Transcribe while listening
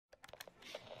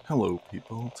Hello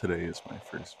people, today is my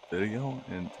first video,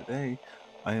 and today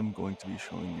I am going to be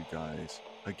showing you guys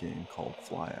a game called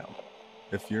Flyout.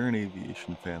 If you're an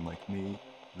aviation fan like me,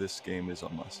 this game is a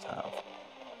must-have.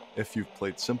 If you've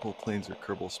played Simple Planes or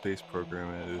Kerbal Space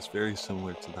Program, it is very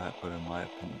similar to that, but in my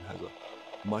opinion has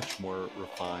a much more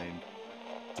refined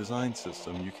design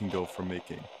system. You can go from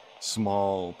making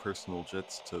small personal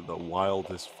jets to the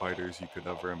wildest fighters you could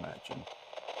ever imagine.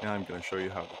 And I'm going to show you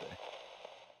how today.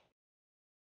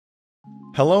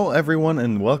 Hello everyone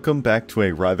and welcome back to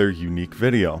a rather unique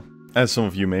video. As some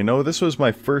of you may know, this was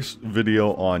my first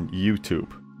video on YouTube.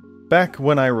 Back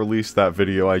when I released that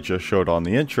video I just showed on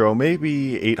the intro,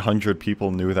 maybe 800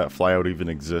 people knew that Flyout even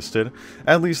existed.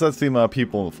 At least that's the amount of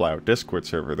people in the Flyout Discord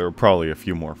server. There were probably a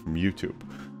few more from YouTube.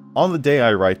 On the day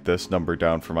I write this number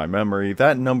down for my memory,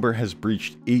 that number has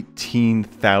breached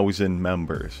 18,000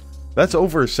 members. That's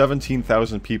over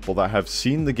 17,000 people that have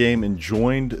seen the game and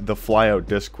joined the Flyout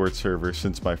Discord server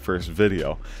since my first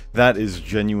video. That is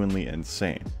genuinely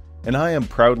insane. And I am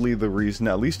proudly the reason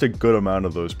at least a good amount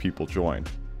of those people joined.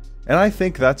 And I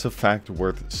think that's a fact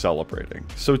worth celebrating.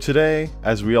 So today,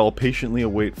 as we all patiently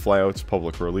await Flyout's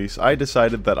public release, I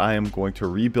decided that I am going to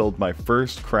rebuild my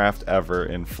first craft ever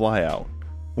in Flyout.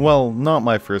 Well, not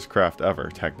my first craft ever,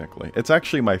 technically. It's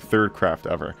actually my third craft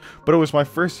ever, but it was my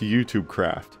first YouTube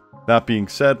craft. That being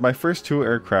said, my first two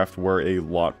aircraft were a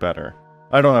lot better.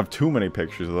 I don't have too many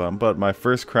pictures of them, but my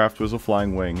first craft was a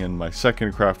flying wing, and my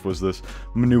second craft was this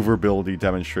maneuverability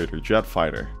demonstrator jet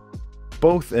fighter.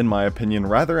 Both, in my opinion,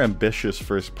 rather ambitious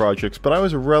first projects, but I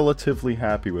was relatively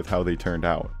happy with how they turned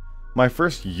out. My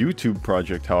first YouTube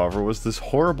project, however, was this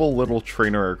horrible little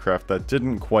trainer aircraft that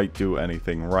didn't quite do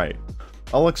anything right.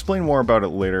 I'll explain more about it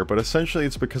later, but essentially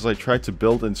it's because I tried to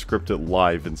build and script it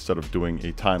live instead of doing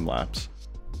a time-lapse.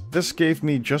 This gave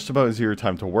me just about zero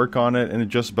time to work on it and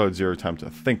just about zero time to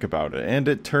think about it, and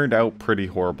it turned out pretty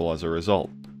horrible as a result.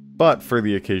 But for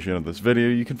the occasion of this video,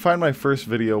 you can find my first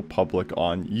video public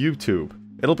on YouTube.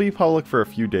 It'll be public for a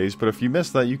few days, but if you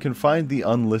missed that, you can find the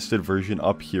unlisted version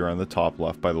up here on the top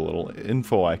left by the little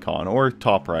info icon, or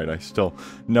top right. I still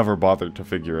never bothered to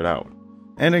figure it out.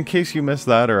 And in case you missed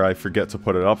that or I forget to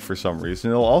put it up for some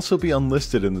reason, it'll also be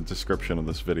unlisted in the description of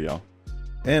this video.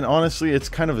 And honestly, it's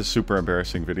kind of a super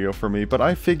embarrassing video for me, but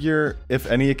I figure if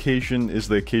any occasion is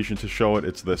the occasion to show it,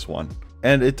 it's this one.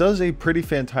 And it does a pretty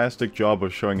fantastic job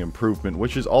of showing improvement,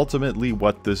 which is ultimately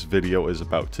what this video is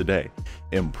about today.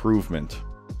 Improvement.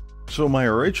 So my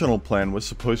original plan was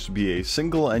supposed to be a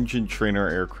single-engine trainer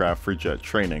aircraft for jet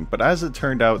training, but as it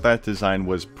turned out, that design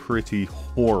was pretty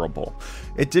horrible.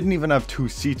 It didn't even have two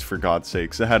seats, for God's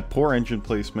sakes. It had poor engine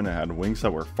placement, it had wings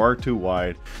that were far too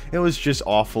wide. It was just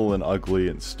awful and ugly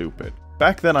and stupid.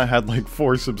 Back then I had like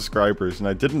 4 subscribers and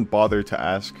I didn't bother to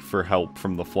ask for help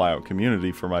from the Flyout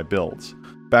community for my builds.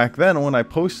 Back then, when I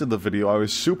posted the video, I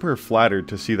was super flattered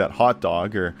to see that Hot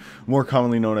Dog, or more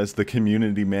commonly known as the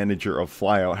community manager of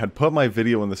Flyout, had put my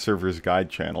video in the server's guide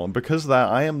channel, and because of that,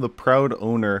 I am the proud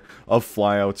owner of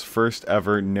Flyout's first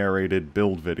ever narrated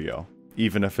build video,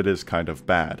 even if it is kind of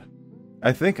bad.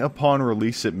 I think upon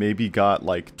release it maybe got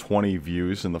like 20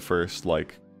 views in the first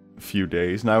like few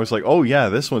days, and I was like, oh yeah,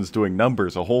 this one's doing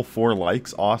numbers, a whole 4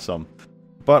 likes, awesome.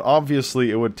 But obviously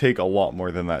it would take a lot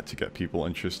more than that to get people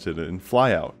interested in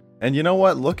Flyout. And you know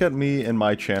what? Look at me and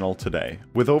my channel today.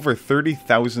 With over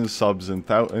 30,000 subs and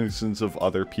thousands of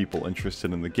other people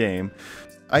interested in the game,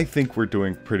 I think we're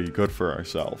doing pretty good for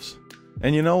ourselves.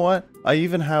 And you know what? I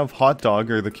even have Hot Dog,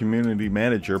 or the community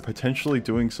manager, potentially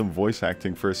doing some voice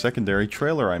acting for a secondary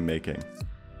trailer I'm making.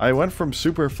 I went from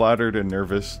super flattered and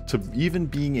nervous to even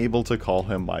being able to call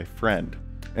him my friend.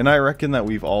 And I reckon that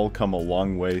we've all come a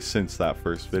long way since that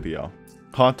first video.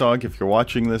 Hot Dog, if you're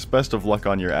watching this, best of luck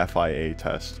on your FIA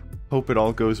test. Hope it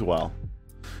all goes well.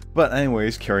 But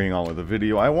anyways, carrying on with the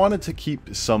video, I wanted to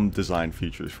keep some design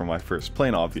features from my first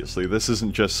plane, obviously. This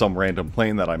isn't just some random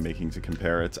plane that I'm making to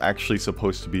compare, it's actually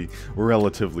supposed to be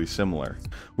relatively similar.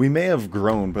 We may have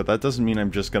grown, but that doesn't mean I'm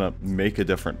just gonna make a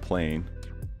different plane.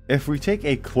 If we take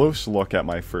a close look at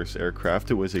my first aircraft,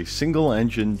 it was a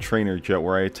single-engine trainer jet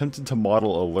where I attempted to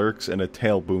model a lurks and a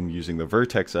tail boom using the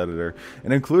Vertex editor,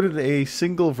 and included a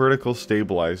single vertical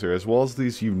stabilizer as well as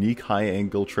these unique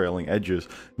high-angle trailing edges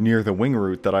near the wing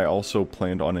root that I also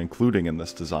planned on including in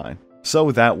this design.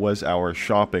 So that was our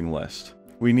shopping list.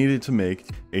 We needed to make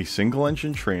a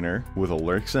single-engine trainer with a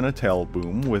lurks and a tail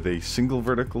boom with a single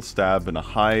vertical stab and a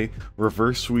high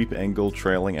reverse sweep angle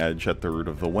trailing edge at the root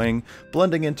of the wing,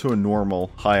 blending into a normal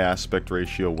high aspect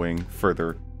ratio wing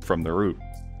further from the root.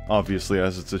 Obviously,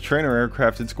 as it's a trainer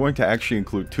aircraft, it's going to actually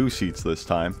include 2 seats this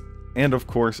time. And of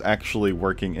course, actually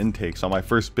working intakes. On my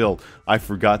first build, I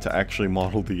forgot to actually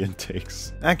model the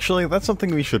intakes. Actually, that's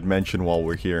something we should mention while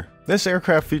we're here. This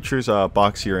aircraft features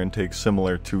boxier intakes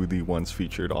similar to the ones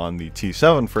featured on the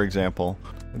T7, for example.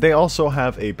 They also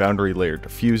have a boundary layer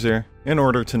diffuser in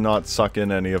order to not suck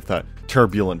in any of that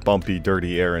turbulent, bumpy,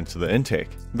 dirty air into the intake.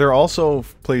 They're also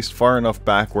placed far enough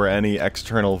back where any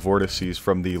external vortices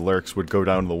from the lurks would go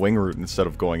down the wing route instead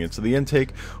of going into the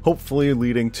intake, hopefully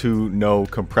leading to no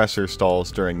compressor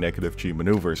stalls during negative G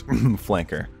maneuvers.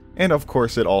 Flanker. And of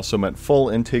course it also meant full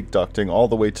intake ducting all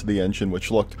the way to the engine,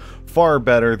 which looked far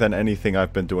better than anything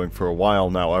I've been doing for a while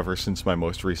now, ever since my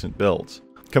most recent builds.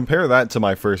 Compare that to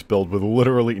my first build with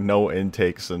literally no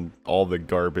intakes and all the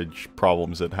garbage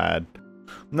problems it had.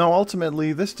 Now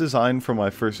ultimately, this design for my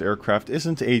first aircraft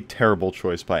isn't a terrible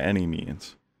choice by any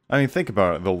means. I mean, think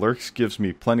about it, the lurks gives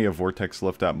me plenty of vortex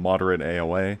lift at moderate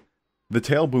AOA, the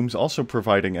tail boom's also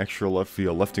providing extra lift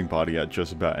via lifting body at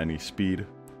just about any speed.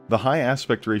 The high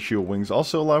aspect ratio wings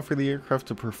also allow for the aircraft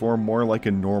to perform more like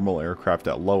a normal aircraft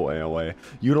at low AOA,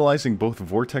 utilizing both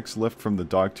vortex lift from the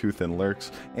dogtooth and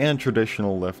lurks and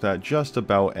traditional lift at just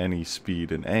about any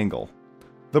speed and angle.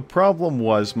 The problem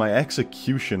was my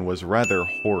execution was rather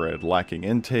horrid, lacking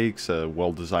intakes, a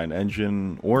well-designed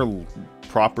engine, or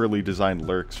properly designed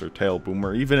lurks or tail boom,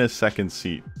 or even a second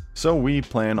seat. So we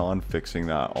plan on fixing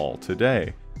that all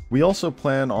today. We also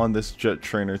plan on this jet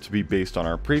trainer to be based on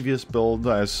our previous build,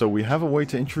 so we have a way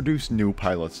to introduce new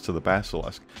pilots to the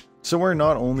Basilisk. So we're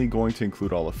not only going to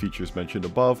include all the features mentioned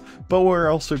above, but we're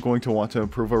also going to want to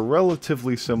improve a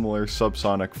relatively similar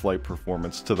subsonic flight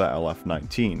performance to the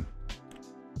LF-19.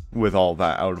 With all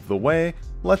that out of the way,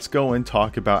 let's go and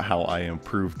talk about how I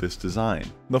improved this design.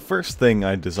 The first thing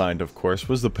I designed, of course,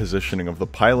 was the positioning of the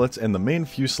pilots and the main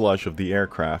fuselage of the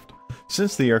aircraft.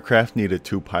 Since the aircraft needed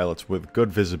two pilots with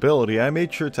good visibility, I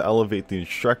made sure to elevate the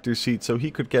instructor's seat so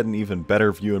he could get an even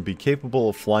better view and be capable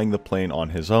of flying the plane on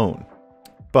his own.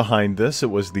 Behind this, it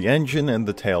was the engine and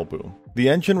the tail boom. The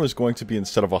engine was going to be,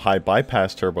 instead of a high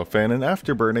bypass turbofan, an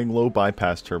afterburning low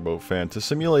bypass turbofan to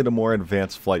simulate a more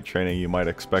advanced flight training you might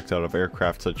expect out of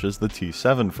aircraft such as the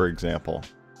T7, for example.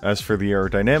 As for the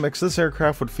aerodynamics, this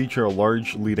aircraft would feature a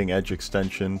large leading edge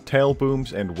extension, tail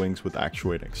booms, and wings with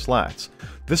actuating slats.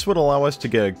 This would allow us to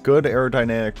get a good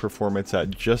aerodynamic performance at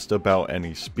just about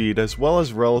any speed, as well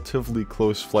as relatively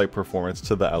close flight performance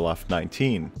to the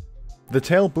LF-19. The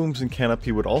tail booms and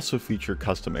canopy would also feature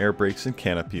custom air brakes and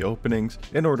canopy openings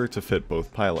in order to fit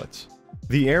both pilots.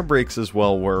 The air brakes as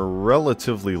well were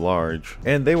relatively large,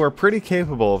 and they were pretty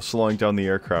capable of slowing down the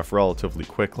aircraft relatively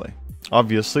quickly.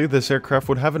 Obviously, this aircraft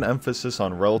would have an emphasis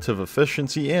on relative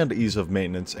efficiency and ease of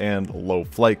maintenance and low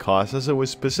flight costs, as it was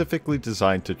specifically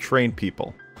designed to train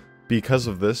people. Because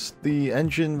of this, the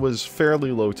engine was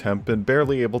fairly low temp and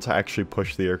barely able to actually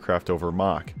push the aircraft over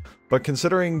Mach. But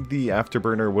considering the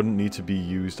afterburner wouldn't need to be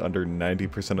used under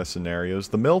 90% of scenarios,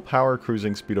 the mil power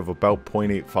cruising speed of about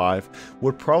 0.85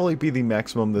 would probably be the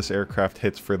maximum this aircraft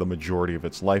hits for the majority of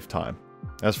its lifetime.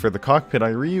 As for the cockpit,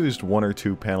 I reused one or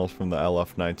two panels from the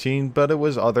LF-19, but it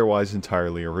was otherwise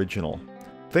entirely original.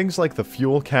 Things like the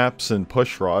fuel caps and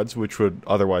push rods, which would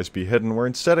otherwise be hidden, were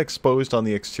instead exposed on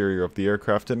the exterior of the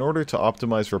aircraft in order to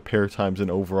optimize repair times and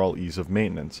overall ease of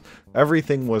maintenance.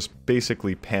 Everything was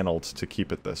basically paneled to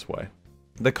keep it this way.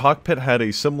 The cockpit had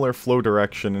a similar flow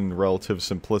direction and relative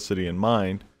simplicity in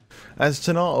mind, as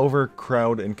to not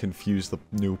overcrowd and confuse the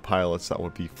new pilots that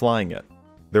would be flying it.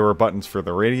 There were buttons for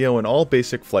the radio and all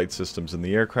basic flight systems in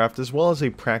the aircraft, as well as a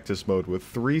practice mode with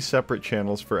 3 separate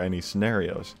channels for any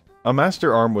scenarios. A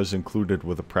master arm was included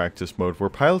with a practice mode where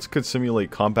pilots could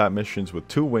simulate combat missions with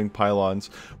 2 wing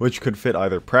pylons, which could fit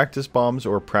either practice bombs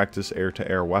or practice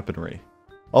air-to-air weaponry.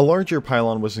 A larger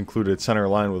pylon was included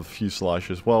centerline with fuselage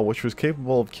as well, which was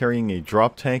capable of carrying a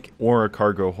drop tank or a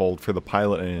cargo hold for the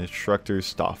pilot and instructor's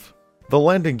stuff. The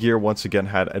landing gear once again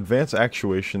had advanced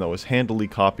actuation that was handily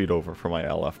copied over from my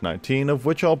LF-19, of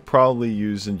which I'll probably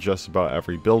use in just about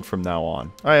every build from now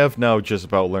on. I have now just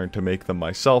about learned to make them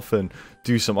myself and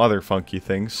do some other funky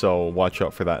things, so watch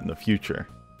out for that in the future.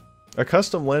 A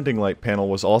custom landing light panel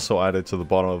was also added to the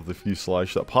bottom of the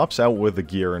fuselage that pops out with the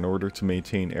gear in order to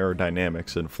maintain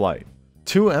aerodynamics in flight.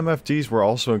 2 MFDs were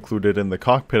also included in the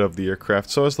cockpit of the aircraft,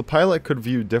 so as the pilot could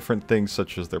view different things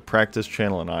such as their practice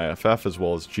channel and IFF, as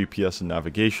well as GPS and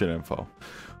navigation info.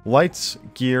 Lights,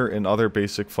 gear, and other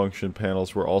basic function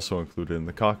panels were also included in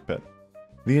the cockpit.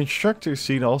 The instructor's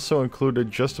seat also included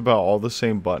just about all the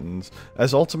same buttons,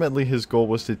 as ultimately his goal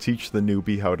was to teach the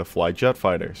newbie how to fly jet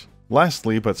fighters.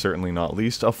 Lastly, but certainly not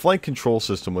least, a flight control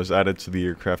system was added to the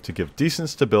aircraft to give decent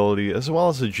stability, as well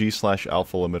as a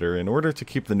G/alpha limiter in order to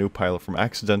keep the new pilot from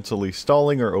accidentally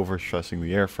stalling or overstressing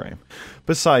the airframe,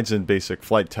 besides in basic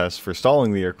flight tests for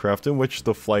stalling the aircraft in which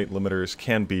the flight limiters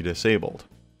can be disabled.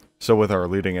 So with our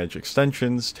leading edge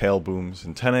extensions, tail booms,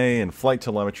 antennae, and flight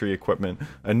telemetry equipment,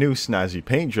 a new snazzy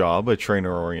paint job, a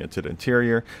trainer-oriented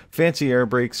interior, fancy air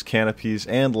brakes, canopies,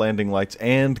 and landing lights,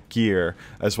 and gear,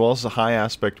 as well as the high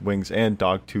aspect wings and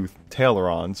dogtooth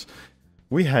ailerons,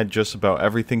 we had just about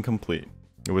everything complete.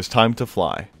 It was time to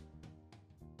fly.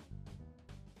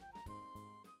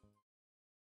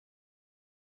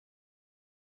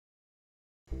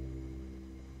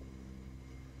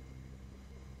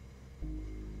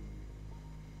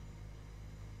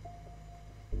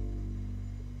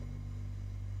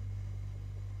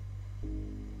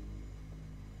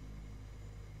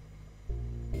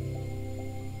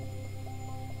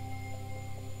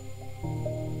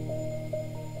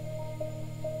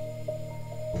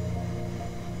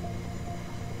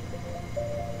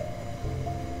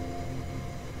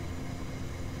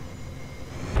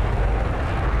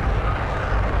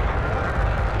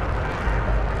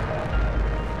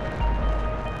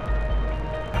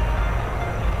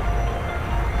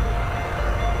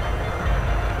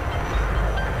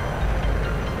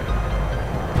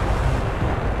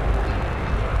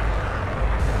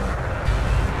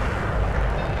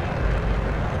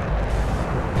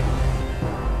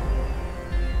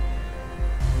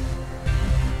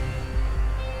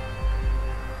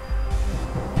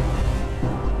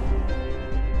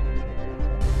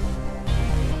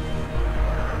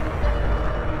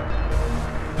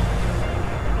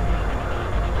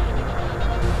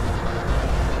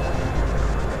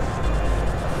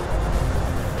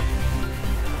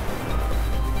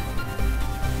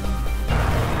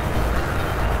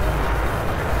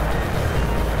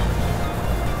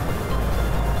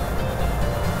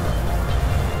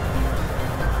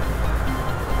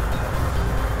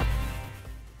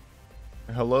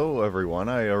 Hello everyone,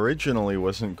 I originally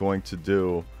wasn't going to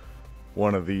do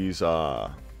one of these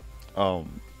post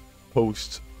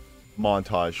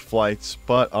montage flights,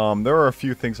 but there are a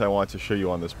few things I want to show you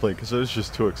on this plane because I was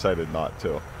just too excited not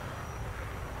to.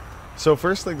 So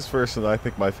first things first, and I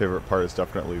think my favorite part is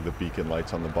definitely the beacon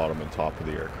lights on the bottom and top of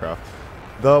the aircraft.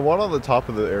 The one on the top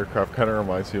of the aircraft kind of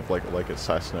reminds me of like a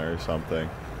Cessna or something.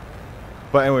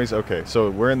 But anyways, okay, so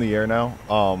we're in the air now.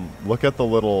 Look at the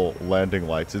little landing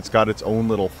lights. It's got its own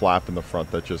little flap in the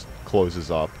front that just closes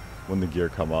up when the gear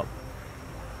come up,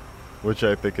 which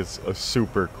I think is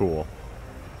super cool.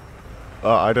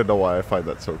 I don't know why I find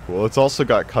that so cool. It's also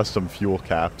got custom fuel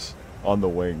caps on the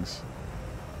wings,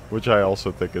 which I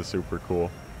also think is super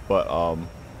cool. But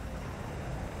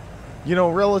you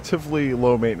know, relatively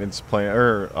low maintenance plane,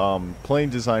 or plane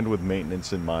designed with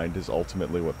maintenance in mind is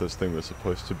ultimately what this thing was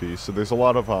supposed to be. So there's a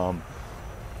lot of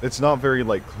it's not very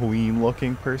like clean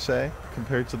looking per se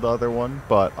compared to the other one,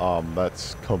 but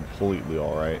that's completely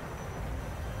alright.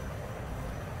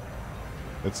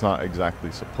 It's not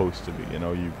exactly supposed to be, you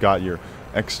know. You've got your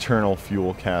external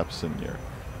fuel caps and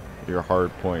your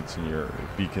hard points and your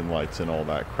beacon lights and all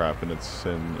that crap, and it's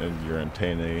and your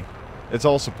antennae. It's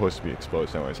all supposed to be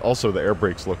exposed anyways. Also, the air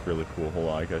brakes look really cool. Hold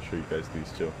on, I gotta show you guys these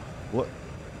two.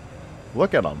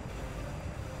 Look at them.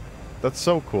 That's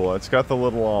so cool. It's got the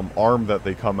little arm that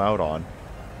they come out on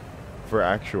for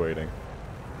actuating.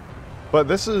 But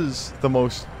this is the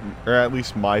most, or at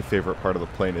least my favorite part of the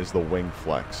plane, is the wing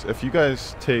flex. If you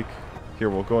guys take, here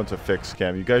we'll go into fixed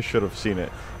cam. You guys should have seen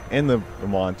it in the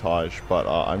montage, but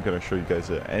I'm gonna show you guys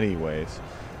it anyways.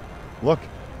 Look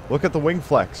at the wing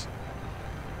flex.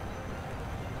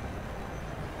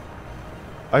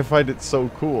 I find it so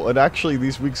cool. And actually,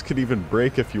 these wings can even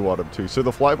break if you want them to. So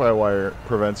the fly-by-wire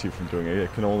prevents you from doing it.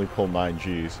 It can only pull 9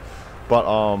 Gs. But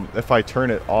if I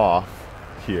turn it off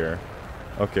here,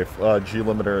 okay, G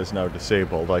limiter is now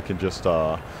disabled. I can just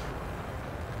there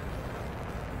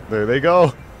they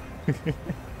go.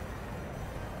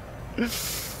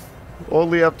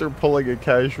 Only after pulling a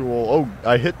casual. Oh,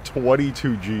 I hit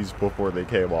 22 Gs before they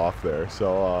came off there.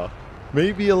 So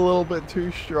maybe a little bit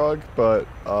too strong, but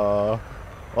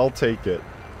I'll take it.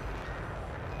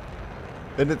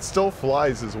 And it still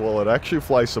flies as well. It actually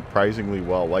flies surprisingly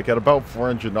well. Like at about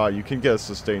 400 knot, you can get a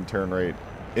sustained turn rate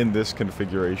in this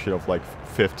configuration of like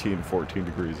 15, 14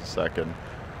 degrees a second.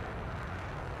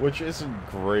 Which isn't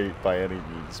great by any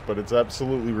means, but it's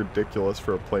absolutely ridiculous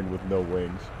for a plane with no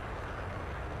wings.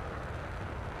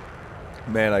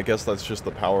 Man, I guess that's just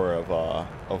the power of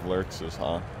Lurxes,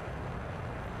 huh?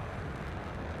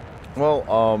 Well,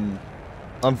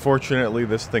 Unfortunately,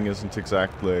 this thing isn't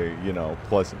exactly, you know,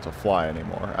 pleasant to fly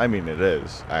anymore. I mean, it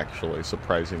is, actually,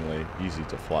 surprisingly easy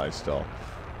to fly still.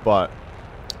 But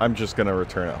I'm just gonna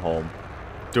return it home.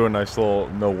 Do a nice little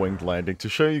no-winged landing to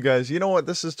show you guys, you know what,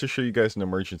 this is to show you guys an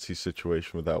emergency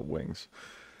situation without wings.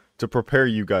 To prepare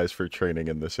you guys for training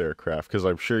in this aircraft, because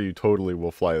I'm sure you totally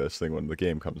will fly this thing when the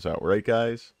game comes out, right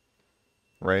guys?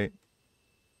 Right?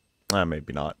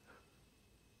 Maybe not.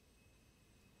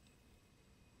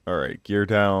 Alright, gear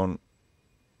down.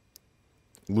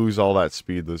 Lose all that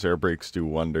speed, those air brakes do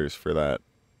wonders for that.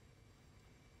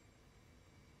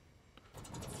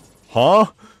 Huh?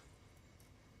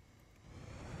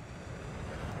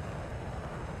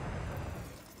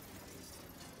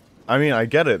 I mean, I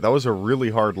get it. That was a really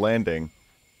hard landing.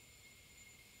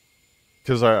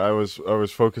 Because I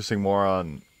was focusing more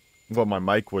on what my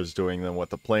mic was doing than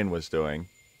what the plane was doing.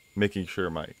 Making sure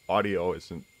my audio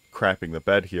isn't crapping the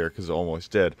bed here, because it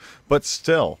almost did. But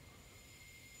still.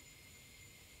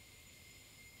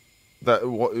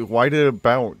 Why did it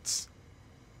bounce?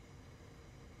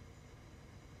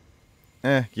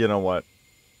 You know what?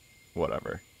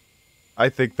 Whatever. I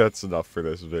think that's enough for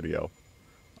this video.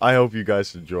 I hope you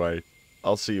guys enjoyed.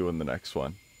 I'll see you in the next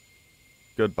one.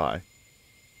 Goodbye.